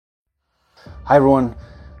Hi everyone.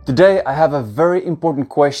 Today I have a very important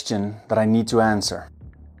question that I need to answer.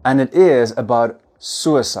 And it is about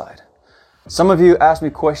suicide. Some of you ask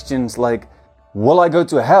me questions like, will I go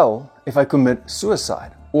to hell if I commit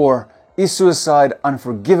suicide? Or is suicide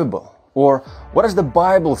unforgivable? Or what does the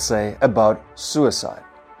Bible say about suicide?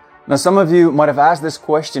 Now some of you might have asked this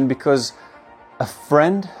question because a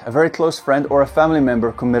friend, a very close friend or a family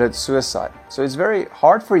member committed suicide. So it's very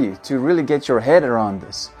hard for you to really get your head around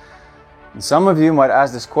this. And some of you might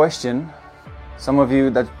ask this question, some of you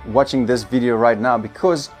that are watching this video right now,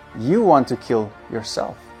 because you want to kill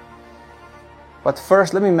yourself. But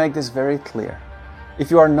first, let me make this very clear.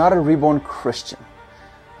 If you are not a reborn Christian,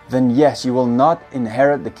 then yes, you will not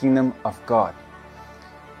inherit the kingdom of God.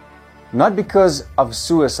 Not because of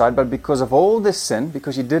suicide, but because of all this sin,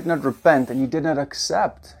 because you did not repent and you did not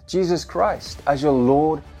accept Jesus Christ as your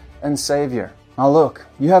Lord and Savior. Now look,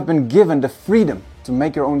 you have been given the freedom to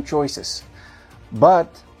make your own choices,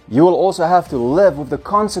 but you will also have to live with the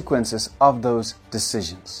consequences of those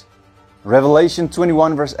decisions. Revelation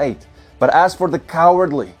 21 verse 8, but as for the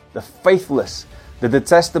cowardly, the faithless, the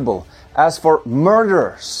detestable, as for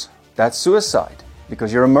murderers, that's suicide,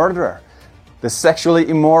 because you're a murderer, the sexually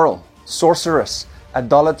immoral, sorcerers,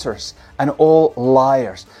 idolaters, and all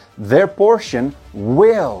liars, their portion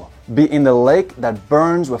will be in the lake that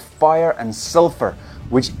burns with fire and sulfur,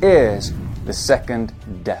 which is the second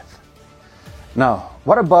death. Now,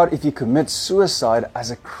 what about if you commit suicide as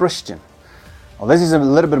a Christian? Well, this is a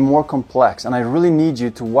little bit more complex, and I really need you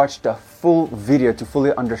to watch the full video to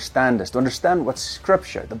fully understand this, to understand what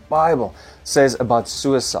Scripture, the Bible, says about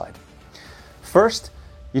suicide. First,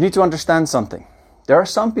 you need to understand something. There are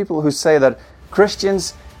some people who say that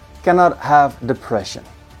Christians cannot have depression.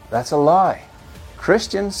 That's a lie.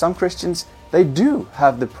 Some Christians, they do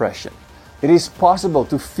have depression. It is possible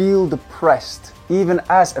to feel depressed even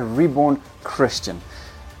as a reborn Christian.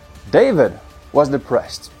 David was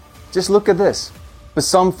depressed. Just look at this.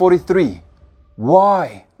 Psalm 43.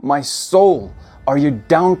 Why, my soul, are you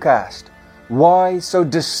downcast? Why so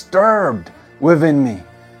disturbed within me?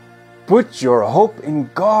 Put your hope in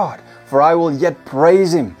God, for I will yet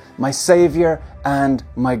praise Him, my Savior and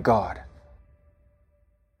my God.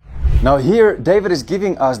 Now here, David is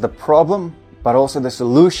giving us the problem, but also the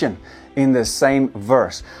solution in the same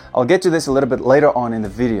verse. I'll get to this a little bit later on in the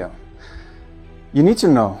video. You need to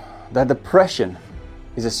know that depression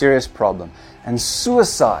is a serious problem, and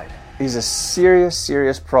suicide is a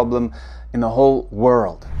serious problem in the whole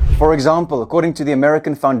world. For example, according to the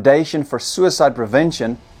American Foundation for Suicide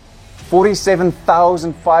Prevention,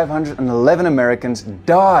 47,511 Americans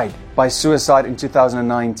died by suicide in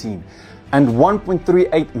 2019, and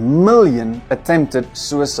 1.38 million attempted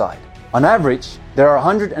suicide. On average, there are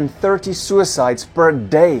 130 suicides per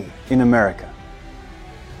day in America.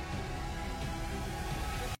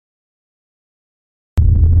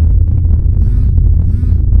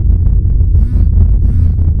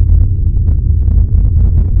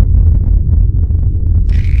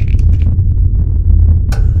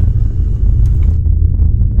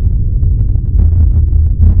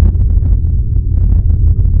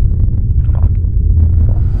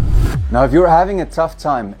 Now, if you're having a tough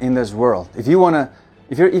time in this world, if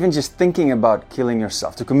you're even just thinking about killing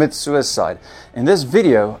yourself, to commit suicide, in this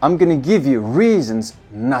video, I'm going to give you reasons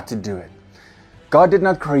not to do it. God did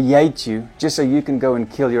not create you just so you can go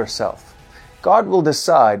and kill yourself. God will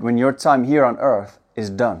decide when your time here on earth is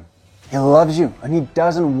done. He loves you and He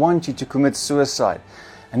doesn't want you to commit suicide.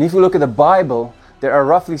 And if you look at the Bible, there are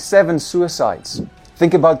roughly 7 suicides.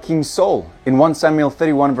 Think about King Saul in 1 Samuel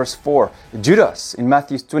 31 verse 4, Judas in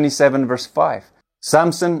Matthew 27 verse 5,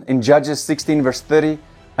 Samson in Judges 16 verse 30,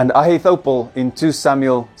 and Ahithophel in 2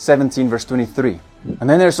 Samuel 17 verse 23. And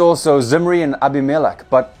then there's also Zimri and Abimelech.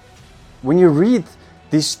 But when you read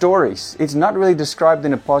these stories, it's not really described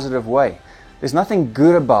in a positive way. There's nothing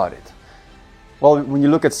good about it. Well, when you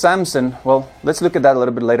look at Samson, well, let's look at that a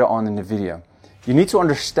little bit later on in the video. You need to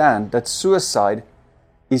understand that suicide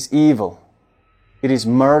is evil. It is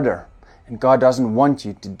murder, and God doesn't want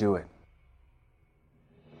you to do it.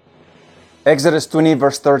 Exodus 20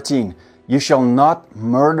 verse 13, you shall not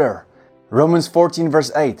murder. Romans 14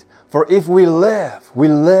 verse 8, for if we live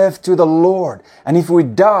to the Lord, and if we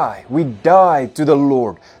die to the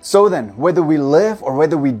Lord. So then, whether we live or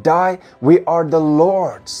whether we die, we are the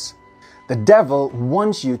Lord's. The devil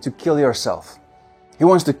wants you to kill yourself. He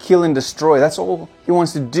wants to kill and destroy. That's all he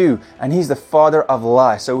wants to do. And he's the father of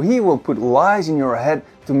lies. So he will put lies in your head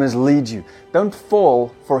to mislead you. Don't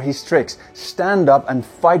fall for his tricks. Stand up and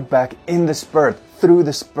fight back in the Spirit, through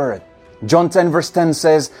the Spirit. John 10 verse 10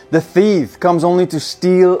 says, the thief comes only to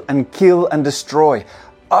steal and kill and destroy.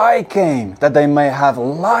 I came that they may have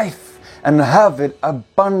life and have it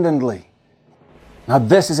abundantly. Now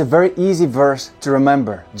this is a very easy verse to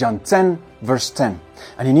remember. John 10 verse 10.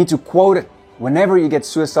 And you need to quote it whenever you get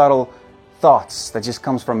suicidal thoughts that just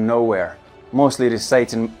comes from nowhere. Mostly it is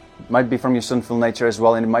Satan. It might be from your sinful nature as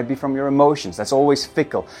well, and it might be from your emotions. That's always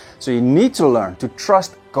fickle. So you need to learn to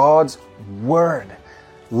trust God's word.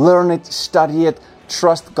 Learn it, study it,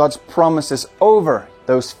 trust God's promises over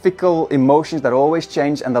those fickle emotions that always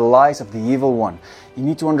change and the lies of the evil one. You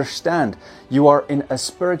need to understand you are in a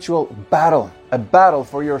spiritual battle, a battle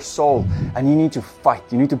for your soul, and you need to fight.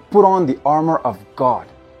 You need to put on the armor of God.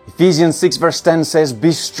 Ephesians 6 verse 10 says,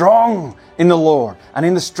 "Be strong in the Lord and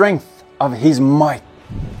in the strength of His might."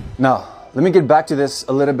 Now, let me get back to this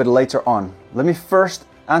a little bit later on. Let me first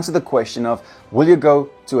answer the question of, will you go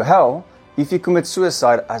to hell if you commit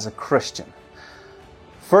suicide as a Christian?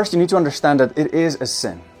 First, you need to understand that it is a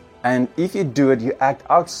sin. And if you do it, you act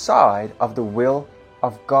outside of the will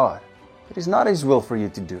of God. It is not His will for you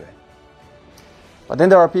to do it. But then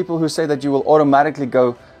there are people who say that you will automatically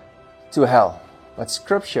go to hell. But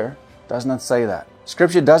Scripture does not say that.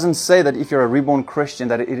 Scripture doesn't say that if you're a reborn Christian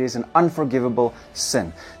that it is an unforgivable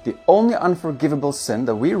sin. The only unforgivable sin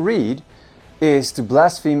that we read is to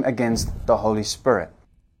blaspheme against the Holy Spirit.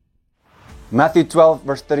 Matthew 12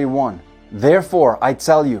 verse 31. "Therefore I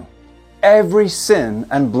tell you, every sin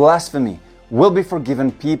and blasphemy will be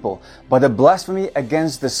forgiven people, but the blasphemy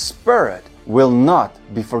against the Spirit will not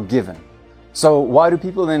be forgiven." So why do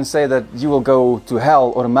people then say that you will go to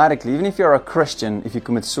hell automatically, even if you're a Christian, if you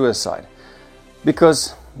commit suicide?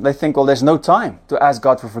 Because they think, well, there's no time to ask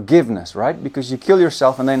God for forgiveness, right? Because you kill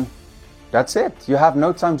yourself and then that's it. You have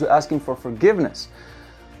no time to ask Him for forgiveness.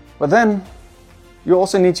 But then you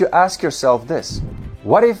also need to ask yourself this.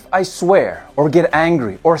 What if I swear or get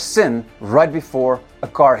angry or sin right before a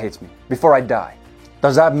car hits me, before I die?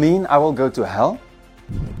 Does that mean I will go to hell?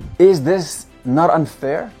 Is this not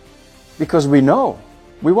unfair? Because we know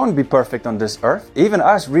we won't be perfect on this earth, even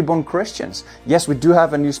us reborn Christians. Yes, we do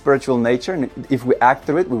have a new spiritual nature, and if we act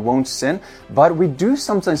through it, we won't sin. But we do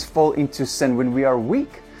sometimes fall into sin when we are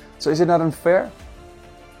weak. So is it not unfair?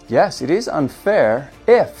 Yes, it is unfair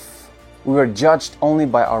if we are judged only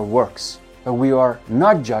by our works. But we are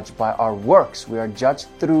not judged by our works. We are judged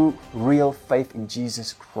through real faith in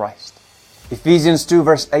Jesus Christ. Ephesians 2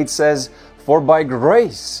 verse 8 says, "For by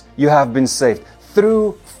grace you have been saved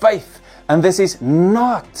through faith. And this is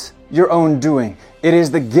not your own doing. It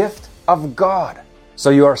is the gift of God." So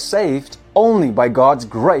you are saved only by God's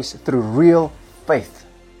grace through real faith.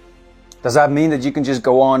 Does that mean that you can just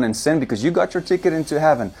go on and sin because you got your ticket into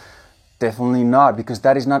heaven? Definitely not, because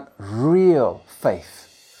that is not real faith.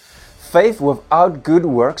 Faith without good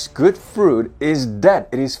works, good fruit, is dead.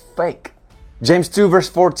 It is fake. James 2 verse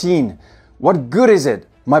 14. "What good is it,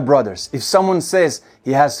 my brothers, if someone says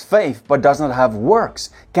he has faith but does not have works?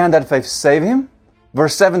 Can that faith save him?"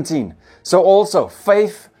 Verse 17. "So also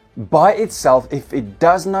faith by itself, if it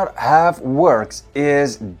does not have works,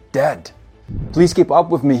 is dead." Please keep up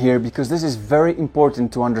with me here, because this is very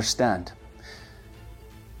important to understand.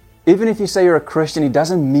 Even if you say you're a Christian, it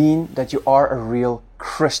doesn't mean that you are a real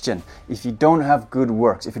Christian. If you don't have good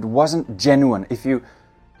works, if it wasn't genuine, if you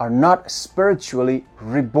are not spiritually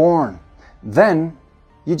reborn, then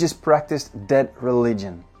you just practiced dead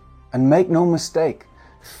religion. And make no mistake,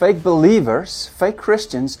 fake believers, fake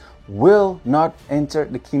Christians will not enter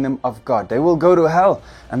the kingdom of God. They will go to hell,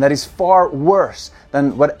 and that is far worse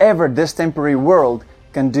than whatever this temporary world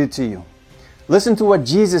can do to you. Listen to what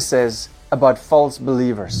Jesus says about false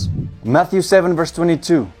believers. Matthew 7 verse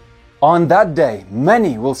 22. "On that day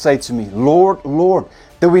many will say to me, 'Lord, Lord,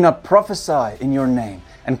 did we not prophesy in your name,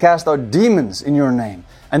 and cast out demons in your name,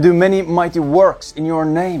 and do many mighty works in your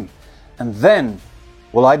name?' And then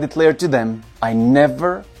will I declare to them, 'I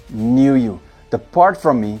never knew you. Depart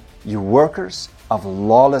from me, you workers of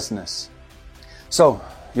lawlessness.'" So,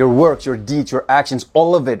 your works, your deeds, your actions,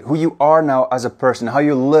 all of it, who you are now as a person, how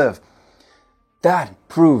you live, that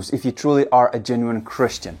proves if you truly are a genuine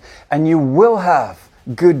Christian. And you will have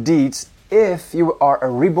good deeds if you are a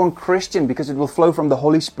reborn Christian, because it will flow from the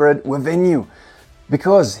Holy Spirit within you,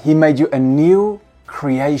 because He made you a new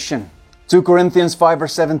creation. 2 Corinthians 5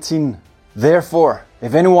 verse 17. "Therefore,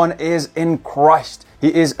 if anyone is in Christ, he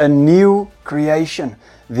is a new creation.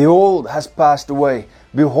 The old has passed away.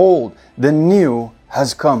 Behold, the new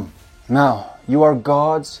has come." Now, you are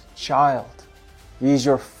God's child. He is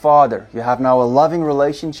your Father. You have now a loving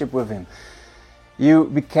relationship with Him. You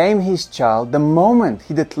became His child the moment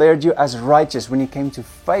He declared you as righteous, when you came to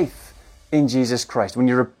faith in Jesus Christ, when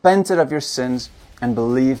you repented of your sins and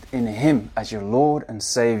believed in Him as your Lord and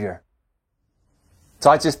Savior.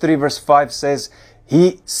 Titus 3 verse 5 says,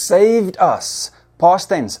 He saved us, past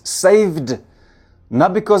tense, saved,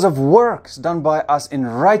 not because of works done by us in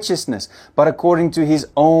righteousness, but according to His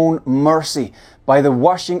own mercy, by the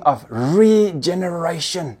washing of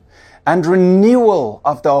regeneration and renewal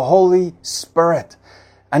of the Holy Spirit.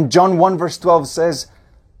 And John 1 verse 12 says,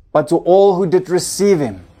 But to all who did receive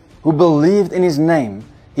Him, who believed in His name,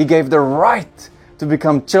 He gave the right to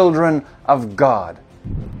become children of God.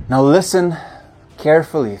 Now listen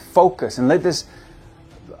carefully, focus, and let this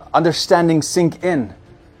understanding sink in.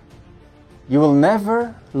 You will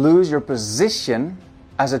never lose your position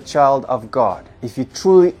as a child of God if you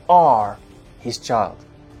truly are His child.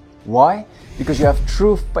 Why? Because you have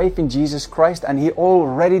true faith in Jesus Christ and He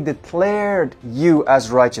already declared you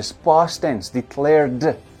as righteous. Past tense,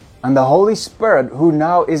 declared. And the Holy Spirit who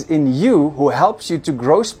now is in you, who helps you to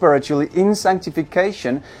grow spiritually in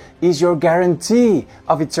sanctification, is your guarantee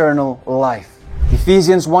of eternal life.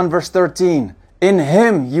 Ephesians 1 verse 13. In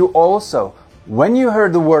Him you also, when you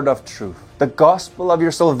heard the word of truth, the gospel of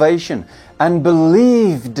your salvation, and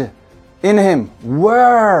believed in Him,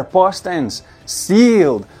 were, past tense,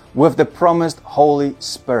 sealed with the promised Holy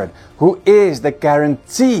Spirit, who is the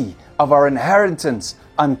guarantee of our inheritance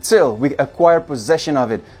until we acquire possession of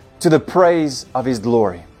it, to the praise of His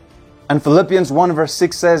glory. And Philippians 1 verse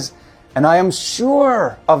 6 says, And I am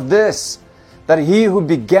sure of this, that He who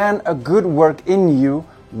began a good work in you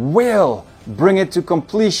will bring it to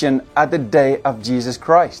completion at the day of Jesus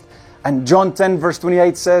Christ. And John 10 verse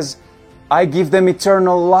 28 says, I give them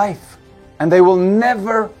eternal life, and they will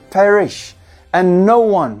never perish, and no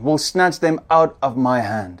one will snatch them out of my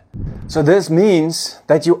hand. So this means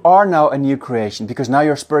that you are now a new creation, because now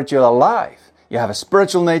you're spiritually alive. You have a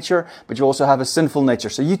spiritual nature, but you also have a sinful nature.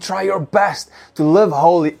 So you try your best to live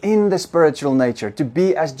holy in the spiritual nature, to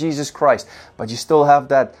be as Jesus Christ. But you still have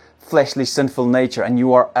that fleshly, sinful nature, and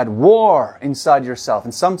you are at war inside yourself.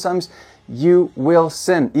 And sometimes you will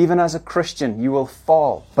sin. Even as a Christian, you will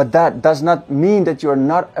fall. But that does not mean that you are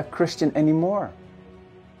not a Christian anymore.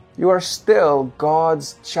 You are still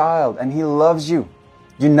God's child, and He loves you.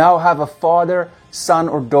 You now have a father, son,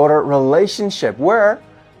 or daughter relationship where,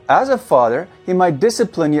 as a father, He might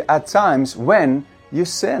discipline you at times when you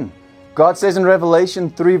sin. God says in Revelation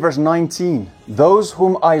 3 verse 19, Those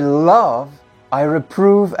whom I love, I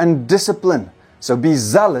reprove and discipline. So be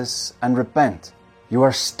zealous and repent. You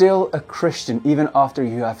are still a Christian even after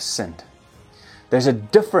you have sinned. There's a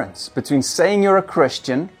difference between saying you're a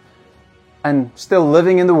Christian and still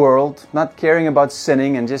living in the world, not caring about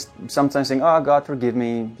sinning and just sometimes saying, Oh, God, forgive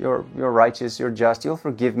me. You're righteous, you're just, you'll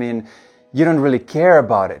forgive me. And you don't really care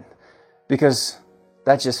about it because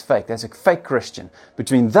that's just fake. That's a fake Christian.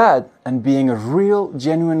 Between that and being a real,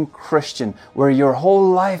 genuine Christian where your whole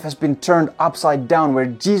life has been turned upside down, where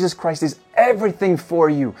Jesus Christ is everything for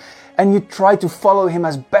you, and you try to follow Him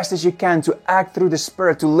as best as you can, to act through the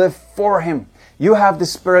Spirit, to live for Him. You have the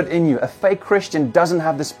Spirit in you. A fake Christian doesn't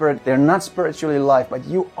have the Spirit. They're not spiritually alive, but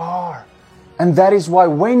you are. And that is why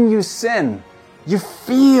when you sin, you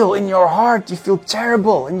feel in your heart, you feel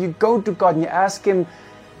terrible, and you go to God and you ask Him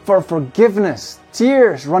for forgiveness,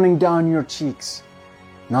 tears running down your cheeks.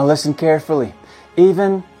 Now listen carefully.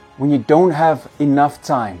 Even when you don't have enough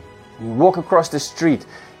time, you walk across the street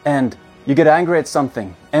and you get angry at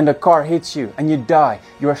something and a car hits you and you die,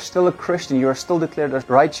 you are still a Christian, you are still declared as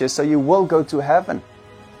righteous, so you will go to heaven.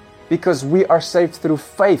 Because we are saved through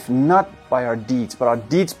faith, not by our deeds, but our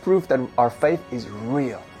deeds prove that our faith is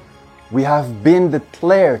real. We have been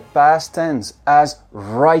declared, past tense, as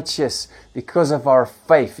righteous because of our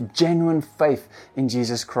faith, genuine faith in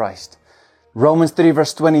Jesus Christ. Romans 3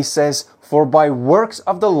 verse 20 says, For by works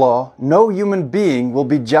of the law, no human being will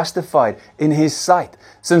be justified in his sight,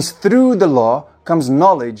 since through the law comes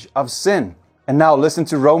knowledge of sin. And now listen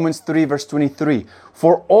to Romans 3 verse 23.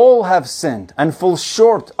 For all have sinned and fall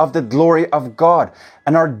short of the glory of God,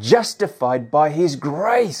 and are justified by His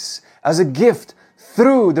grace as a gift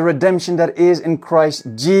through the redemption that is in Christ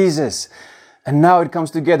Jesus. And now it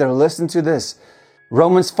comes together. Listen to this.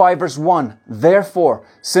 Romans 5 verse 1. Therefore,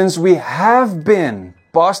 since we have been,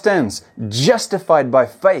 past tense, justified by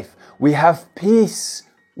faith, we have peace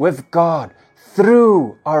with God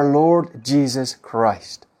through our Lord Jesus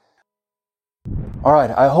Christ.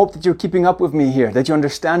 Alright, I hope that you're keeping up with me here, that you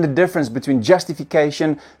understand the difference between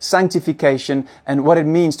justification, sanctification, and what it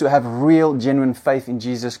means to have real, genuine faith in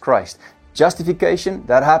Jesus Christ. Justification,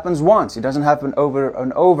 that happens once. It doesn't happen over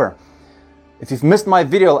and over. If you've missed my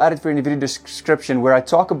video, I'll add it for you in the video description where I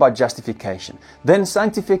talk about justification. Then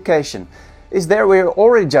sanctification is there where you're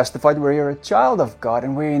already justified, where you're a child of God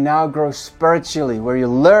and where you now grow spiritually, where you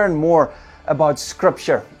learn more about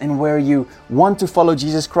Scripture and where you want to follow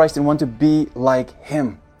Jesus Christ and want to be like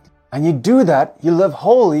Him. And you do that, you live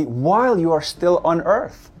holy while you are still on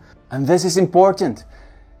earth. And this is important.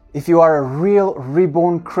 If you are a real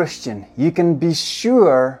reborn Christian, you can be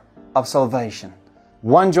sure of salvation.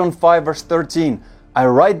 1 John 5 verse 13, I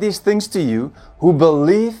write these things to you who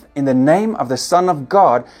believe in the name of the Son of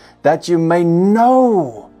God, that you may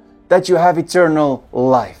know that you have eternal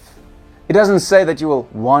life. It doesn't say that you will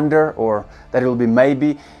wonder or that it will be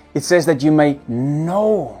maybe. It says that you may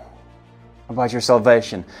know about your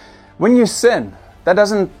salvation. When you sin, that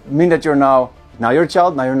doesn't mean that you're now you're a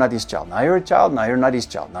child, now you're not His child. Now you're a child, now you're not His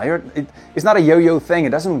child. It's not a yo-yo thing. It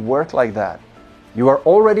doesn't work like that. You are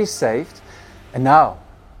already saved, and now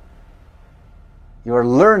you are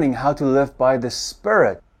learning how to live by the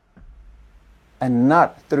Spirit and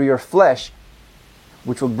not through your flesh,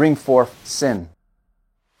 which will bring forth sin.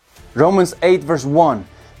 Romans 8 verse 1,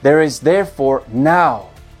 there is therefore now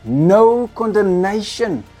no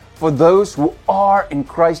condemnation for those who are in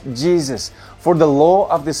Christ Jesus. For the law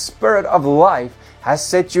of the Spirit of life has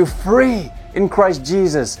set you free in Christ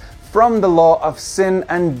Jesus from the law of sin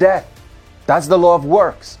and death. That's the law of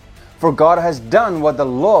works. For God has done what the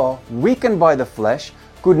law, weakened by the flesh,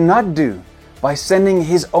 could not do, by sending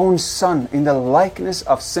His own Son in the likeness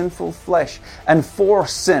of sinful flesh. And for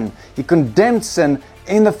sin, He condemned sin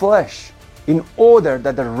in the flesh, in order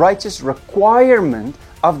that the righteous requirement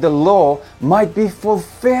of the law might be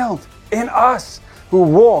fulfilled in us, who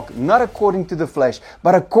walk not according to the flesh,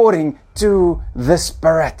 but according to the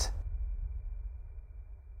Spirit.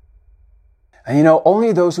 And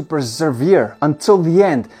only those who persevere until the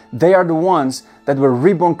end, they are the ones that were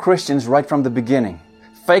reborn Christians right from the beginning.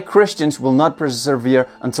 Fake Christians will not persevere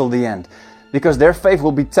until the end, because their faith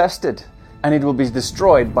will be tested and it will be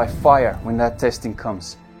destroyed by fire when that testing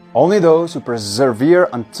comes. Only those who persevere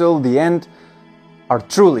until the end are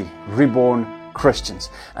truly reborn Christians.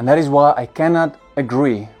 And that is why I cannot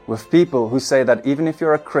agree with people who say that even if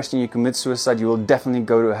you're a Christian, you commit suicide, you will definitely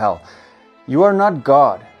go to hell. You are not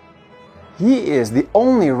God. He is the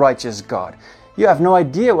only righteous God. You have no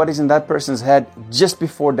idea what is in that person's head just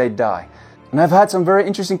before they die. And I've had some very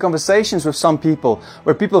interesting conversations with some people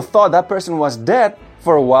where people thought that person was dead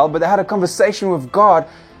for a while, but they had a conversation with God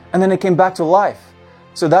and then they came back to life.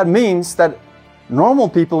 So that means that normal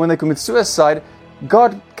people, when they commit suicide,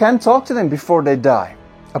 God can talk to them before they die.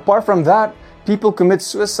 Apart from that, people commit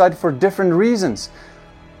suicide for different reasons.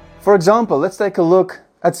 For example, let's take a look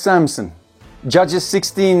at Samson. Judges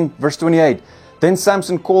 16 verse 28. Then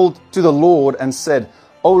Samson called to the Lord and said,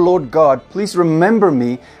 O Lord God, please remember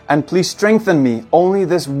me and please strengthen me only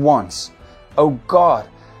this once. O God,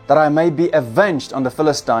 that I may be avenged on the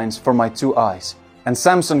Philistines for my 2 eyes. And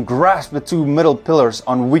Samson grasped the 2 middle pillars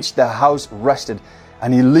on which the house rested,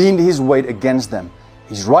 and he leaned his weight against them,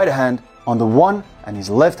 his right hand on the one and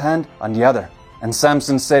his left hand on the other. And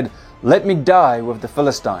Samson said, Let me die with the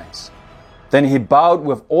Philistines. Then he bowed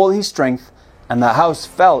with all his strength, and the house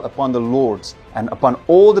fell upon the lords and upon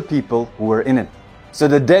all the people who were in it. So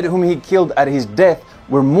the dead whom he killed at his death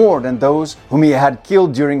were more than those whom he had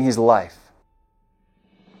killed during his life.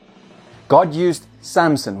 God used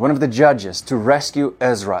Samson, one of the judges, to rescue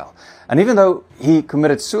Israel. And even though he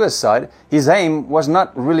committed suicide, his aim was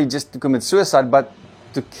not really just to commit suicide, but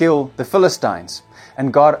to kill the Philistines.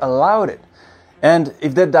 And God allowed it. And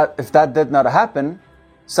if that did not happen,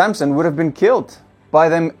 Samson would have been killed by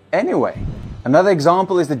them anyway. Another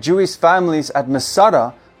example is the Jewish families at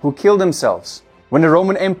Masada who killed themselves. When the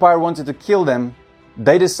Roman Empire wanted to kill them,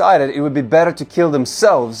 they decided it would be better to kill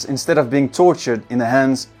themselves instead of being tortured in the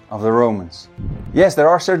hands of the Romans. Yes, there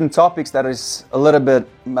are certain topics that is a little bit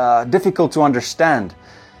difficult to understand.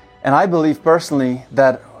 And I believe personally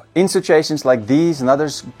that in situations like these and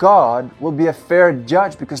others, God will be a fair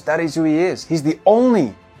judge because that is who He is. He's the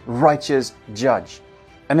only righteous judge.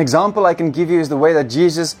 An example I can give you is the way that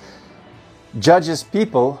Jesus judges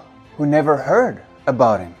people who never heard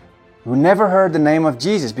about Him, who never heard the name of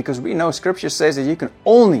Jesus, because we know Scripture says that you can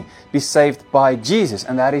only be saved by Jesus,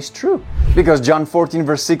 and that is true. Because John 14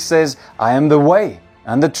 verse 6 says, I am the way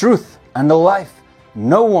and the truth and the life.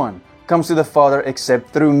 No one comes to the Father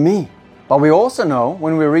except through me. But we also know,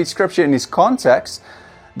 when we read Scripture in this context,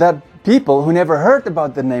 that people who never heard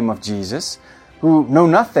about the name of Jesus, who know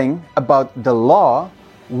nothing about the law,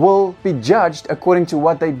 will be judged according to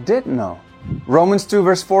what they did know. Romans 2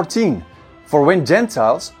 verse 14. For when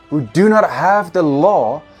Gentiles, who do not have the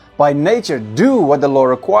law, by nature do what the law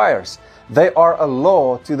requires, they are a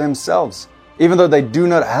law to themselves. Even though they do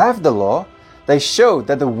not have the law, they show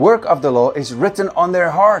that the work of the law is written on their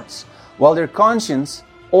hearts, while their conscience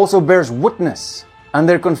also bears witness, and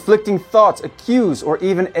their conflicting thoughts accuse or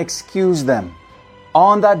even excuse them.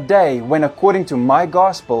 On that day, when according to my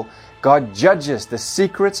gospel, God judges the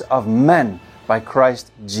secrets of men by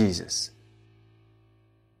Christ Jesus.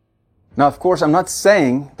 Now, of course, I'm not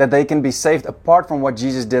saying that they can be saved apart from what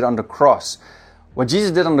Jesus did on the cross. What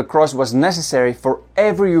Jesus did on the cross was necessary for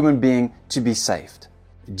every human being to be saved.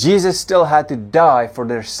 Jesus still had to die for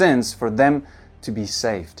their sins for them to be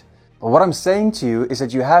saved. But what I'm saying to you is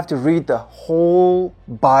that you have to read the whole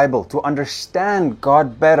Bible to understand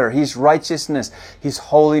God better, His righteousness, His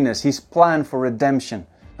holiness, His plan for redemption.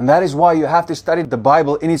 And that is why you have to study the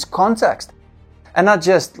Bible in its context. And not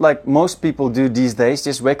just like most people do these days,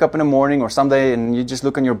 just wake up in the morning or someday and you just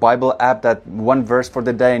look on your Bible app, that one verse for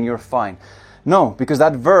the day and you're fine. No, because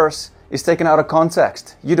that verse is taken out of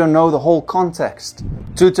context. You don't know the whole context.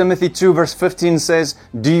 2 Timothy 2 verse 15 says,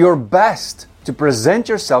 "Do your best to present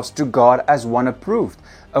yourselves to God as one approved,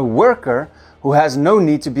 a worker who has no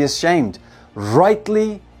need to be ashamed,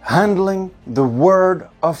 rightly handling the word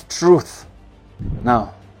of truth."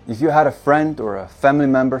 Now, if you had a friend or a family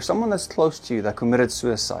member, someone that's close to you that committed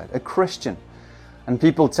suicide, a Christian, and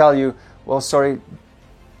people tell you, well, sorry,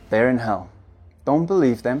 they're in hell. Don't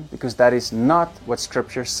believe them, because that is not what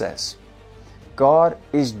Scripture says. God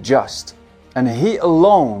is just, and He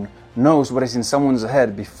alone knows what is in someone's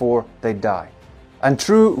head before they die. And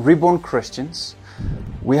true reborn Christians,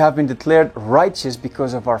 we have been declared righteous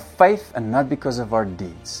because of our faith and not because of our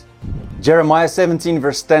deeds. Jeremiah 17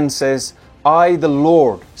 verse 10 says, "I, the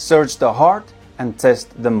Lord, search the heart and test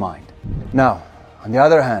the mind." Now, on the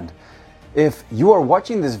other hand, if you are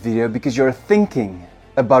watching this video because you're thinking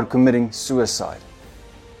about committing suicide,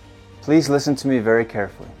 please listen to me very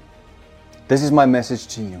carefully. This is my message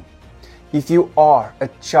to you. If you are a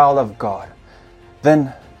child of God,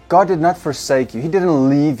 then God did not forsake you. He didn't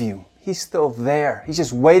leave you. He's still there. He's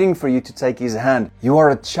just waiting for you to take His hand. You are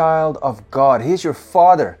a child of God. He's your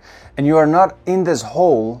Father, and you are not in this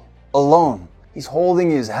hole alone. He's holding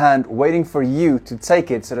His hand, waiting for you to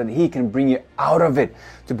take it so that He can bring you out of it,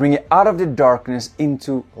 to bring you out of the darkness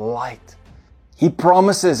into light. He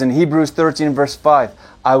promises in Hebrews 13 verse 5,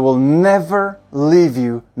 "I will never leave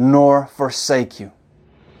you nor forsake you."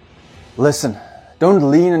 Listen, don't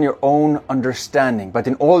lean on your own understanding, but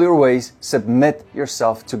in all your ways submit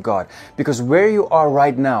yourself to God. Because where you are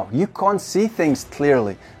right now, you can't see things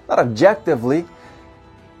clearly, not objectively,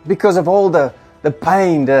 because of all the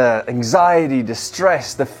pain, the anxiety, the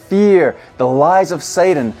stress, the fear, the lies of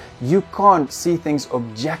Satan. You can't see things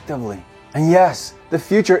objectively. And yes, the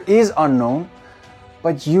future is unknown,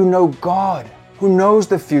 but you know God, who knows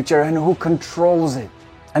the future and who controls it.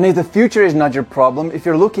 And if the future is not your problem, if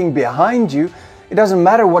you're looking behind you, it doesn't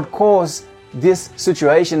matter what caused this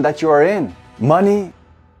situation that you are in. Money,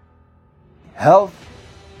 health,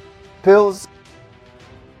 pills,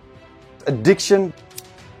 addiction,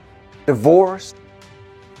 divorce,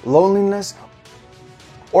 loneliness,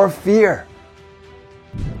 or fear.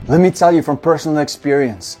 Let me tell you from personal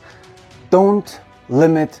experience, don't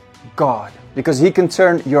limit God, because He can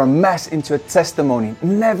turn your mess into a testimony.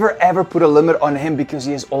 Never ever put a limit on Him, because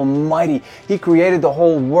He is almighty. He created the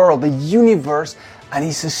whole world, the universe, and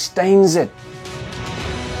He sustains it.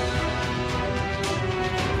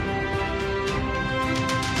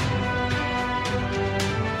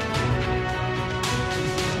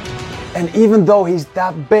 And even though He's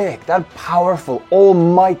that big, that powerful,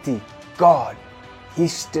 almighty God, He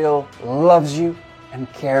still loves you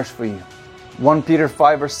and cares for you. 1 Peter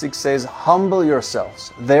 5 verse 6 says, "Humble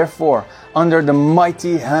yourselves, therefore, under the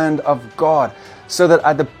mighty hand of God, so that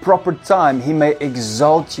at the proper time He may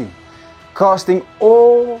exalt you, casting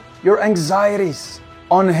all your anxieties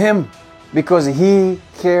on Him, because He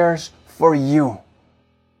cares for you."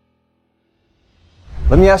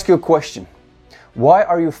 Let me ask you a question. Why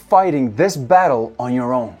are you fighting this battle on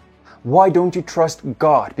your own? Why don't you trust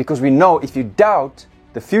God? Because we know if you doubt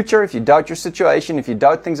the future, if you doubt your situation, if you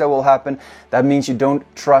doubt things that will happen, that means you don't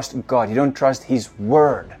trust God. You don't trust His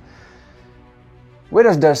Word. Where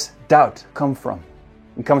does doubt come from?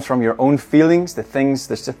 It comes from your own feelings, the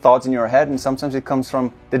thoughts in your head, and sometimes it comes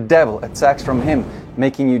from the devil, attacks from him,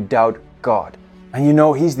 making you doubt God. And you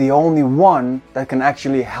know He's the only one that can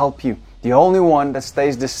actually help you, the only one that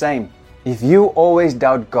stays the same. If you always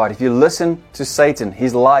doubt God, if you listen to Satan,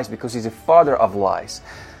 his lies, because he's a father of lies,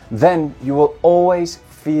 then you will always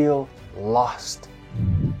feel lost.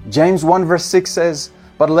 James 1 verse 6 says,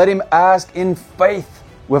 "But let him ask in faith,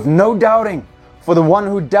 with no doubting. For the one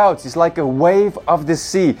who doubts is like a wave of the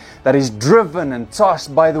sea that is driven and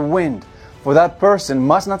tossed by the wind. For that person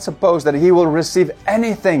must not suppose that he will receive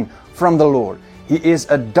anything from the Lord. He is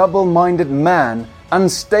a double-minded man,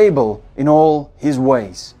 unstable in all his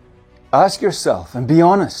ways. Ask yourself and be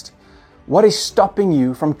honest. What is stopping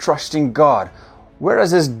you from trusting God? Where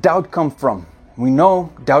does this doubt come from? We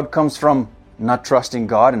know doubt comes from not trusting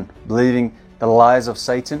God and believing the lies of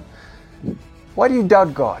Satan. Why do you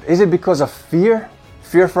doubt God? Is it because of fear?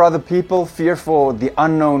 Fear for other people? Fear for the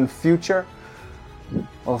unknown future?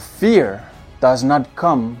 Well, fear does not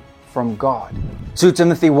come from God. 2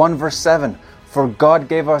 Timothy 1 verse 7, for God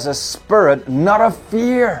gave us a spirit not of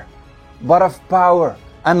fear, but of power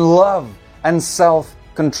and love and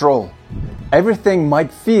self-control. Everything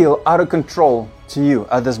might feel out of control to you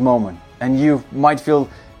at this moment, and you might feel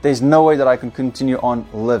there's no way that I can continue on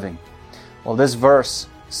living. Well, this verse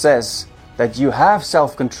says that you have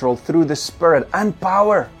self-control through the Spirit and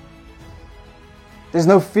power. There's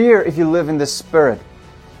no fear if you live in the Spirit.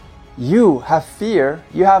 You have fear,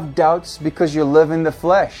 you have doubts because you live in the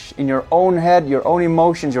flesh, in your own head, your own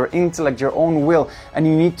emotions, your intellect, your own will, and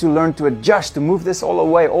you need to learn to adjust, to move this all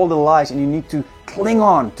away, all the lies, and you need to cling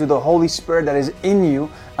on to the Holy Spirit that is in you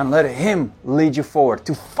and let Him lead you forward,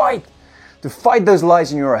 to fight those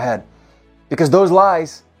lies in your head. Because those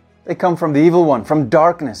lies, they come from the evil one, from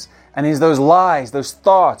darkness, and it's those lies, those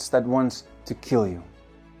thoughts that wants to kill you.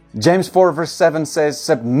 James 4 verse 7 says,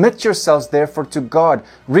 submit yourselves therefore to God.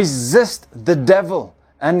 Resist the devil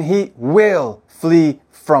and he will flee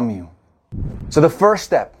from you. So the first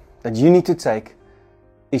step that you need to take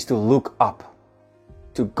is to look up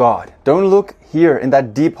to God. Don't look here in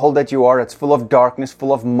that deep hole that you are. It's full of darkness,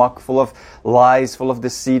 full of muck, full of lies, full of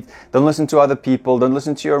deceit. Don't listen to other people. Don't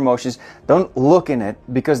listen to your emotions. Don't look in it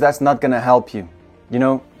because that's not going to help you. You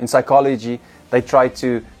know, in psychology, they try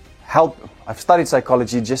to help. I've studied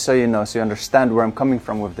psychology, just so you know, so you understand where I'm coming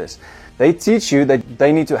from with this. They teach you that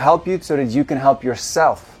they need to help you so that you can help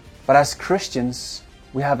yourself. But as Christians,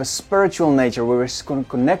 we have a spiritual nature where we're going to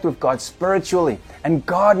connect with God spiritually. And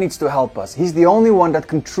God needs to help us. He's the only one that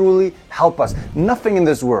can truly help us. Nothing in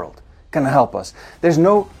this world can help us. There's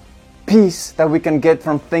no peace that we can get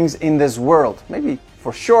from things in this world. Maybe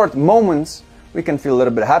for short moments, we can feel a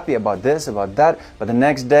little bit happy about this, about that, but the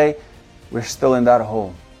next day, we're still in that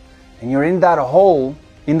hole. And you're in that hole,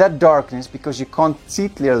 in that darkness, because you can't see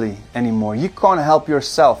clearly anymore. You can't help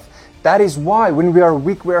yourself. That is why when we are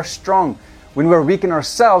weak, we are strong. When we are weak in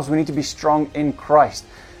ourselves, we need to be strong in Christ.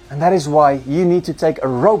 And that is why you need to take a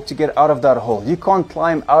rope to get out of that hole. You can't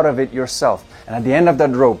climb out of it yourself. And at the end of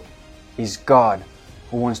that rope is God,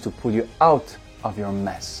 who wants to pull you out of your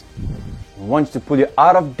mess. He wants to pull you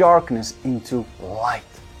out of darkness into light.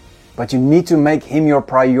 But you need to make Him your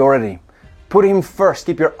priority. Put Him first.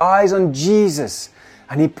 Keep your eyes on Jesus.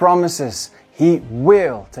 And He promises He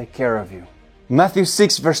will take care of you. Matthew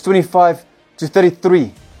 6 verse 25 to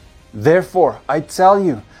 33. Therefore, I tell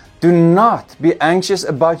you, do not be anxious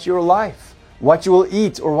about your life, what you will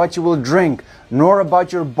eat or what you will drink, nor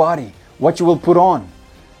about your body, what you will put on.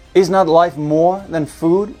 Is not life more than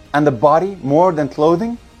food, and the body more than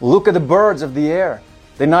clothing? Look at the birds of the air.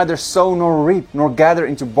 They neither sow nor reap, nor gather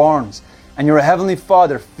into barns, and your heavenly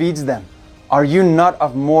Father feeds them. Are you not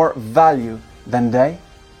of more value than they?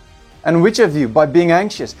 And which of you, by being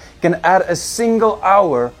anxious, can add a single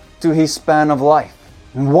hour to his span of life?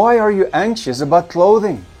 And why are you anxious about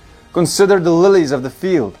clothing? Consider the lilies of the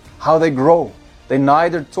field, how they grow. They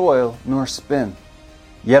neither toil nor spin.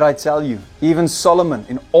 Yet I tell you, even Solomon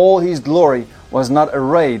in all his glory was not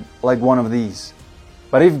arrayed like one of these.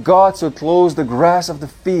 But if God so clothes the grass of the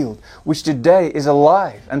field, which today is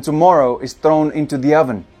alive and tomorrow is thrown into the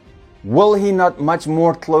oven, will He not much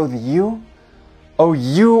more clothe you? O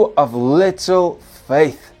you of little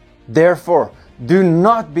faith! Therefore, do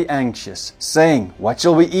not be anxious, saying, what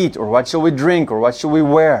shall we eat, or what shall we drink, or what shall we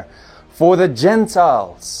wear? For the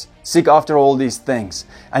Gentiles seek after all these things,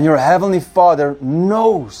 and your heavenly Father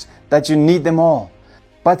knows that you need them all.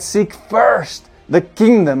 But seek first the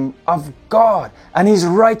kingdom of God and His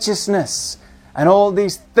righteousness, and all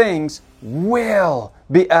these things will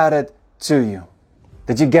be added to you.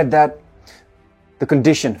 Did you get that? The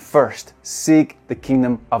condition first, seek the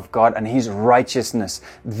kingdom of God and His righteousness.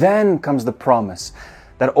 Then comes the promise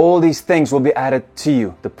that all these things will be added to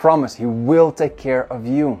you. The promise, He will take care of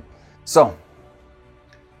you. So,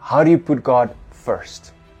 how do you put God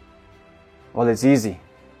first? Well, it's easy,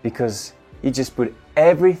 because you just put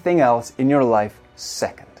everything else in your life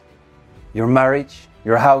second. Your marriage,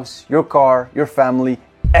 your house, your car, your family,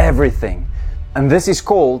 everything. And this is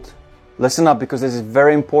called, listen up because this is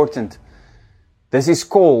very important, this is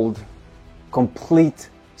called complete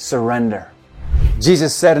surrender.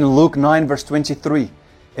 Jesus said in Luke 9 verse 23,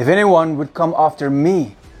 if anyone would come after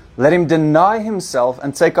me, let him deny himself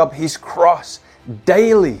and take up his cross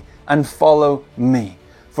daily and follow me.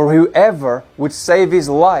 For whoever would save his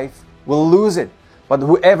life will lose it, but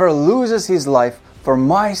whoever loses his life for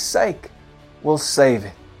my sake will save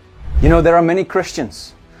it. You know, there are many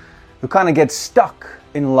Christians who kind of get stuck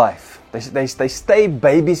in life. They stay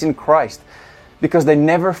babies in Christ because they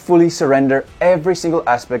never fully surrender every single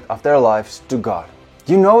aspect of their lives to God.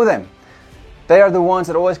 You know them. They are the ones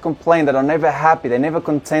that always complain, that are never happy, they're never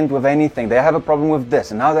content with anything. They have a problem with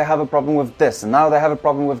this, and now they have a problem with this, and now they have a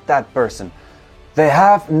problem with that person. They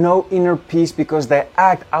have no inner peace because they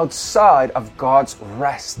act outside of God's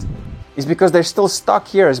rest. It's because they're still stuck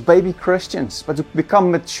here as baby Christians. But to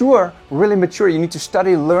become mature, really mature, you need to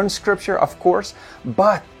study, learn Scripture, of course,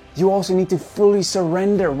 but you also need to fully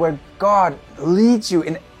surrender where God leads you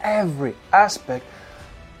in every aspect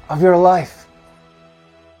of your life.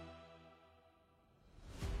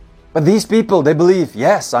 But these people, they believe,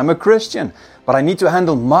 yes, I'm a Christian, but I need to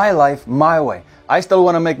handle my life my way. I still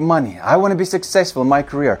want to make money. I want to be successful in my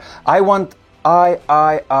career. I.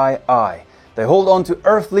 They hold on to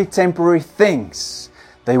earthly, temporary things.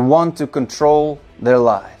 They want to control their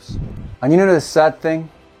lives. And you know the sad thing?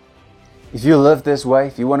 If you live this way,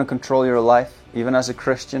 if you want to control your life, even as a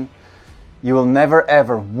Christian, you will never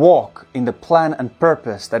ever walk in the plan and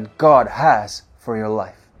purpose that God has for your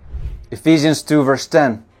life. Ephesians 2 verse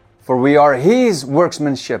 10. For we are His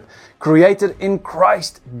workmanship, created in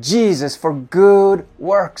Christ Jesus for good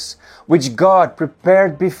works, which God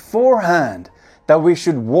prepared beforehand that we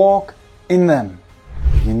should walk in them.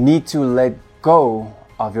 You need to let go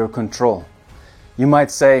of your control. You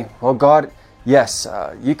might say, well, God, yes,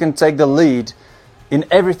 you can take the lead in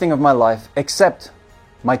everything of my life except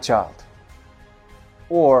my child,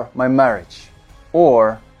 or my marriage,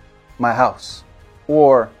 or my house,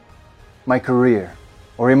 or my career.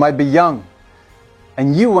 Or you might be young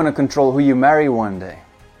and you want to control who you marry one day.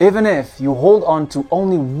 Even if you hold on to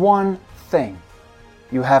only one thing,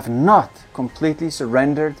 you have not completely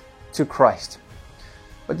surrendered to Christ.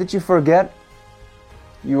 But did you forget?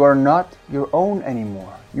 You are not your own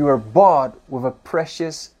anymore. You are bought with a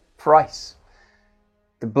precious price.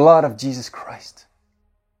 The blood of Jesus Christ.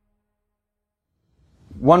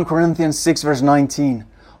 1 Corinthians 6 verse 19.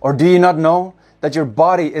 Or do you not know that your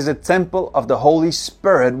body is a temple of the Holy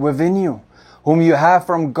Spirit within you, whom you have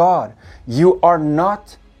from God? You are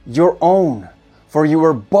not your own, for you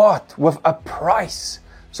were bought with a price.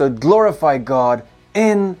 So glorify God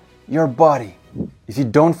in your body. If you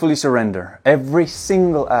don't fully surrender every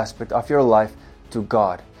single aspect of your life to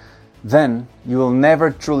God, then you will never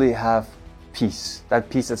truly have peace. That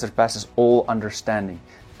peace that surpasses all understanding.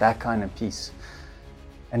 That kind of peace.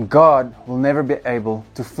 And God will never be able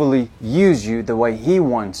to fully use you the way He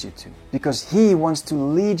wants you to. Because He wants to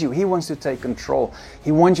lead you. He wants to take control.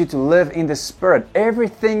 He wants you to live in the Spirit.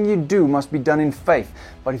 Everything you do must be done in faith.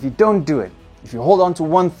 But if you don't do it, if you hold on to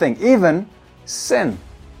one thing, even sin,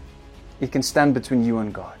 it can stand between you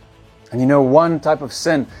and God. And you know, one type of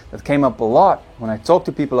sin that came up a lot when I talk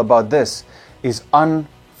to people about this is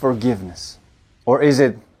unforgiveness. Or is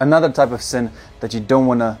it another type of sin that you don't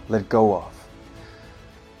want to let go of?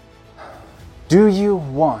 Do you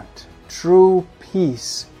want true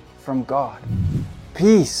peace from God?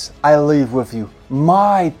 Peace I leave with you.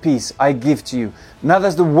 My peace I give to you. Not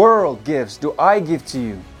as the world gives, do I give to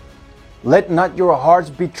you. Let not your hearts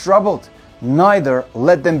be troubled, neither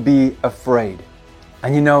let them be afraid.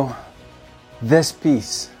 And you know, this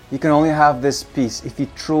peace, you can only have this peace if you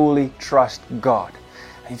truly trust God.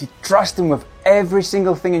 And if you trust Him with every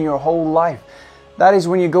single thing in your whole life, that is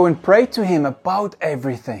when you go and pray to Him about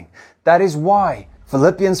everything. That is why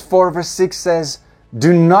Philippians 4 verse 6 says,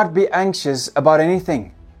 do not be anxious about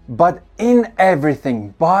anything, but in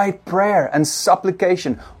everything, by prayer and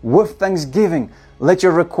supplication, with thanksgiving, let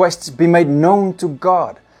your requests be made known to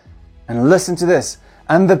God. And listen to this,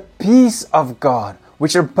 and the peace of God,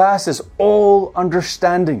 which surpasses all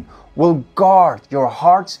understanding, will guard your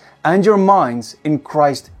hearts and your minds in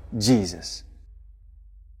Christ Jesus.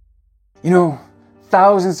 You know,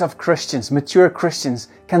 thousands of Christians, mature Christians,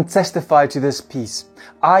 can testify to this peace.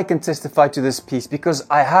 I can testify to this peace because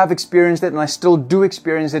I have experienced it and I still do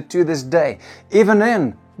experience it to this day. Even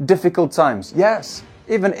in difficult times, yes,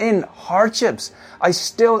 even in hardships, I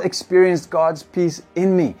still experienced God's peace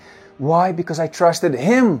in me. Why? Because I trusted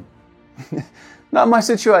Him. Not my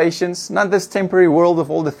situations, not this temporary world of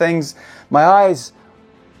all the things. My eyes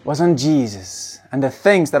was on Jesus and the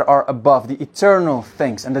things that are above, the eternal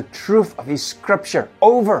things and the truth of His Scripture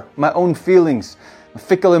over my own feelings, my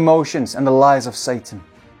fickle emotions and the lies of Satan.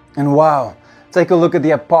 And wow, take a look at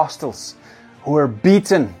the apostles who were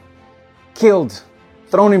beaten, killed,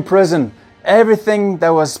 thrown in prison, everything that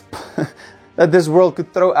was that this world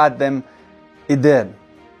could throw at them, it did.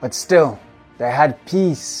 But still, they had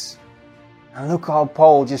peace. And look how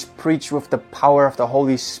Paul just preached with the power of the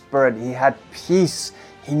Holy Spirit. He had peace.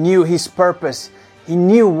 He knew his purpose. He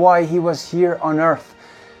knew why he was here on earth.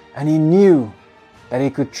 And he knew that he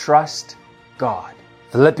could trust God.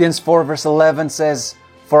 Philippians 4 verse 11 says,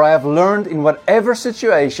 "For I have learned in whatever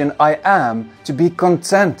situation I am to be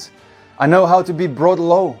content. I know how to be brought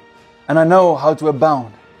low, and I know how to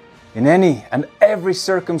abound. In any and every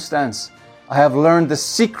circumstance, I have learned the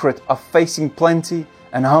secret of facing plenty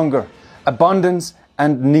and hunger, abundance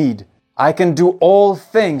and need. I can do all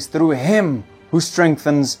things through Him who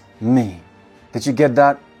strengthens me." Did you get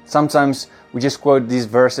that? Sometimes we just quote these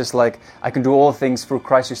verses like, "I can do all things through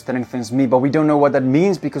Christ who strengthens me," but we don't know what that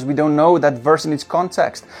means because we don't know that verse in its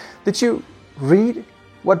context. Did you read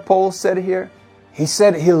what Paul said here? He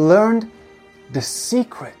said he learned the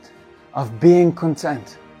secret of being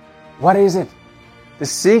content. What is it? The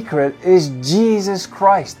secret is Jesus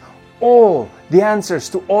Christ. All the answers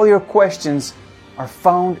to all your questions are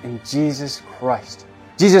found in Jesus Christ.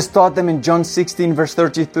 Jesus taught them in John 16 verse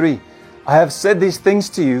 33, "I have said these things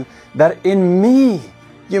to you, that in me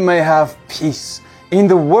you may have peace. In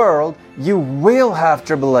the world you will have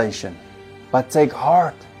tribulation. But take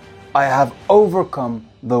heart, I have overcome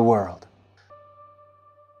the world."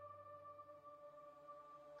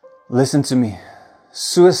 Listen to me.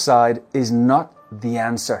 Suicide is not the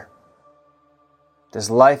answer. This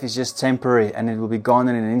life is just temporary and it will be gone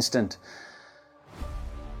in an instant.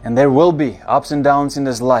 And there will be ups and downs in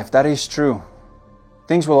this life. That is true.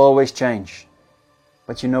 Things will always change.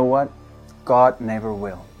 But you know what? God never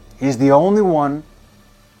will. He's the only one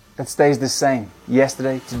that stays the same.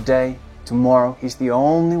 Yesterday, today, tomorrow. He's the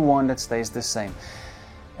only one that stays the same.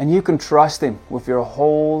 And you can trust Him with your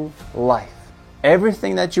whole life.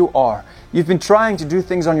 Everything that you are. You've been trying to do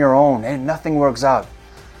things on your own and nothing works out.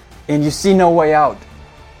 And you see no way out.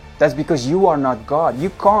 That's because you are not God. You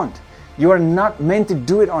can't. You are not meant to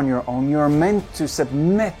do it on your own. You are meant to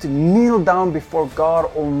submit, to kneel down before God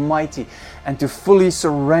Almighty and to fully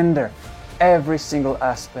surrender every single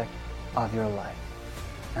aspect of your life.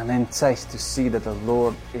 And then taste to see that the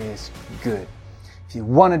Lord is good. If you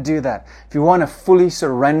want to do that, if you want to fully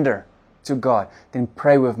surrender to God, then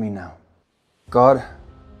pray with me now. God,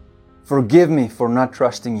 forgive me for not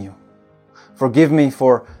trusting You. Forgive me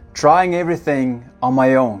for trying everything on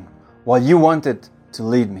my own while You wanted to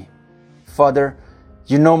lead me. Father,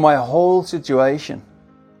 You know my whole situation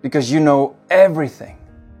because You know everything.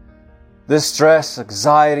 This stress,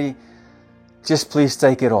 anxiety, just please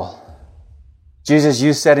take it all. Jesus,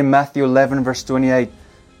 You said in Matthew 11 verse 28,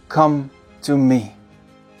 "Come to me,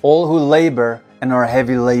 all who labor and are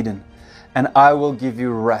heavy laden, and I will give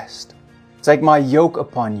you rest. Take my yoke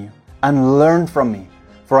upon you and learn from me,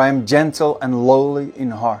 for I am gentle and lowly in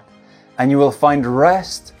heart, and you will find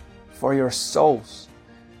rest for your souls."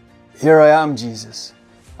 Here I am, Jesus.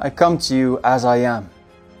 I come to You as I am.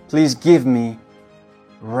 Please give me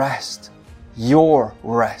rest, Your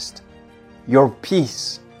rest, Your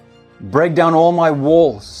peace. Break down all my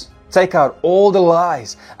walls. Take out all the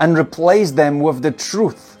lies and replace them with the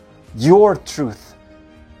truth, Your truth.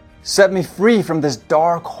 Set me free from this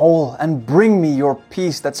dark hole and bring me Your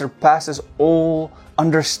peace that surpasses all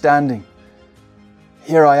understanding.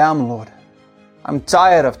 Here I am, Lord. I'm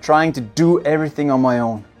tired of trying to do everything on my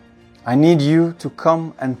own. I need You to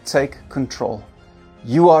come and take control.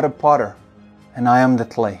 You are the potter and I am the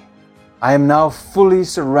clay. I am now fully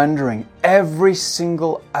surrendering every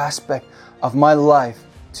single aspect of my life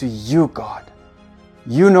to You, God.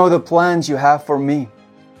 You know the plans You have for me,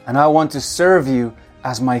 and I want to serve You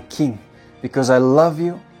as my King because I love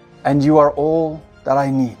You and You are all that I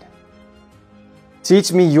need.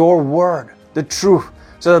 Teach me Your word, the truth,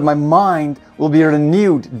 so that my mind will be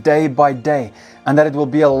renewed day by day and that it will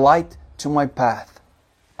be a light to my path.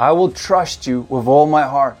 I will trust You with all my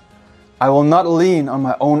heart. I will not lean on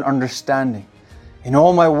my own understanding. In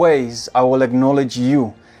all my ways I will acknowledge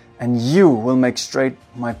You, and You will make straight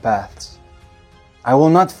my paths. I will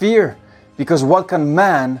not fear, because what can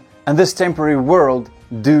man and this temporary world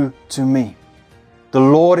do to me? The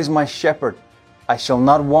Lord is my shepherd. I shall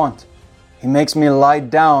not want. He makes me lie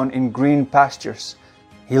down in green pastures.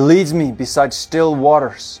 He leads me beside still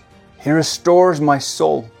waters. He restores my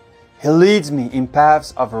soul. He leads me in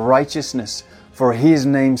paths of righteousness for His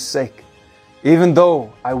name's sake. Even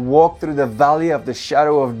though I walk through the valley of the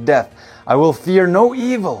shadow of death, I will fear no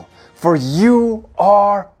evil, for You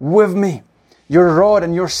are with me. Your rod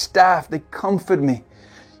and Your staff, they comfort me.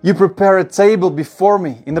 You prepare a table before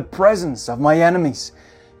me in the presence of my enemies.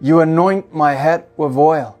 You anoint my head with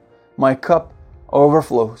oil. My cup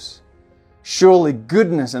overflows. Surely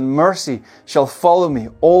goodness and mercy shall follow me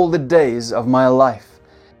all the days of my life,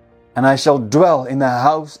 and I shall dwell in the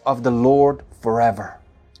house of the Lord forever.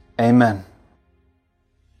 Amen.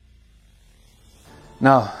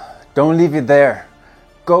 Now, don't leave it there.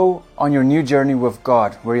 Go on your new journey with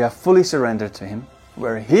God, where you have fully surrendered to Him,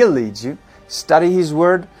 where He'll lead you. Study His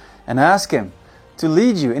Word and ask Him to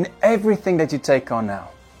lead you in everything that you take on now.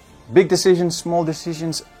 Big decisions, small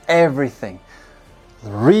decisions, everything.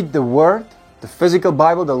 Read the Word, the physical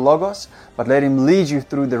Bible, the Logos, but let Him lead you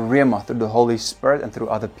through the Rhema, through the Holy Spirit and through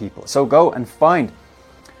other people. So go and find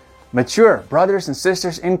mature brothers and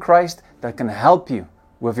sisters in Christ that can help you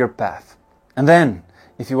with your path. And then,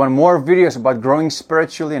 if you want more videos about growing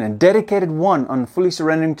spiritually and a dedicated one on fully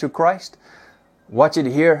surrendering to Christ, watch it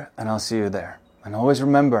here and I'll see you there. And always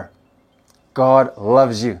remember, God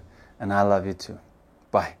loves you and I love you too.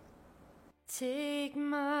 Bye. Take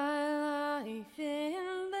my life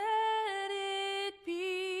and let it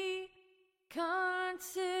be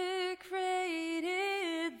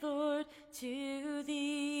consecrated, Lord, to